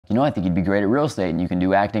you know, I think you'd be great at real estate and you can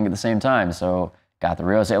do acting at the same time. So got the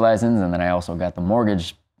real estate license, and then I also got the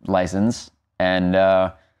mortgage license, and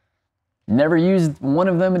never used one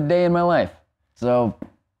of them a day in my life. So,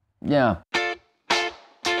 yeah.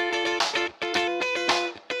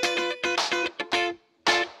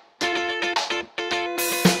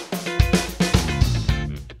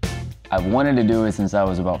 I've wanted to do it since I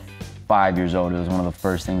was about 5 years old. It was one of the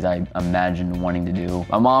first things I imagined wanting to do.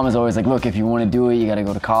 My mom is always like, look, if you want to do it, you got to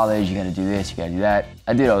go to college, you got to do this, you got to do that.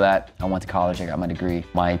 I did all that. I went to college, I got my degree.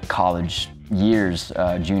 My college years,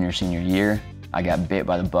 junior, senior year, I got bit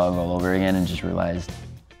by the bug all over again and just realized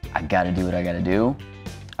I got to do what I got to do.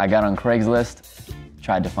 I got on Craigslist,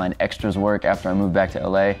 tried to find extras work after I moved back to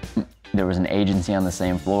LA. There was an agency on the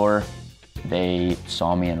same floor. They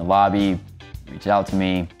saw me in the lobby, reached out to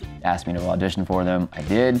me, asked me to audition for them. I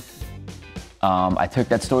did. I took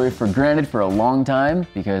that story for granted for a long time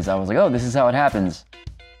because I was like, oh, this is how it happens.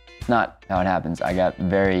 It's not how it happens. I got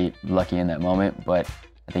very lucky in that moment, but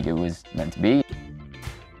I think it was meant to be.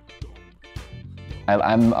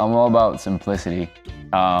 I'm all about simplicity.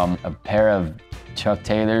 A pair of Chuck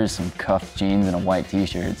Taylors, some cuffed jeans, and a white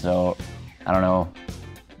t-shirt. So, I don't know,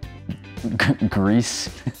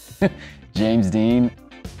 Grease, James Dean.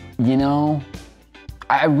 You know,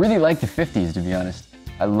 I really like the 50s, to be honest.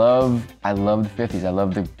 I love the 50s. I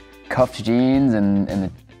love the cuffed jeans and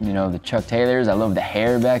the, you know, the Chuck Taylors. I love the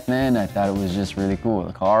hair back then. I thought it was just really cool.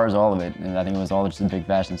 The cars, all of it. And I think it was all just a big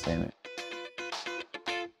fashion statement.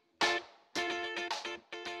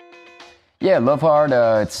 Yeah, Love Hard,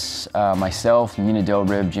 it's myself, Nina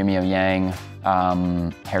Dobrev, Jimmy O. Yang,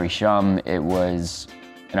 Harry Shum. It was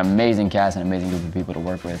an amazing cast, an amazing group of people to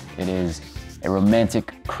work with. It is a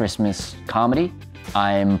romantic Christmas comedy.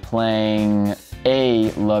 I'm playing a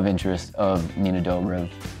love interest of Nina Dobrev.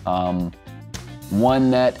 One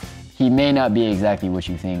that he may not be exactly what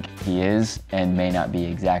you think he is, and may not be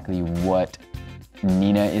exactly what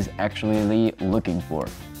Nina is actually looking for.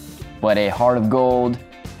 But a heart of gold,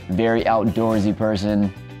 very outdoorsy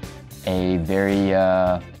person, a very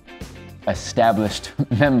established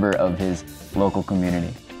member of his local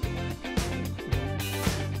community.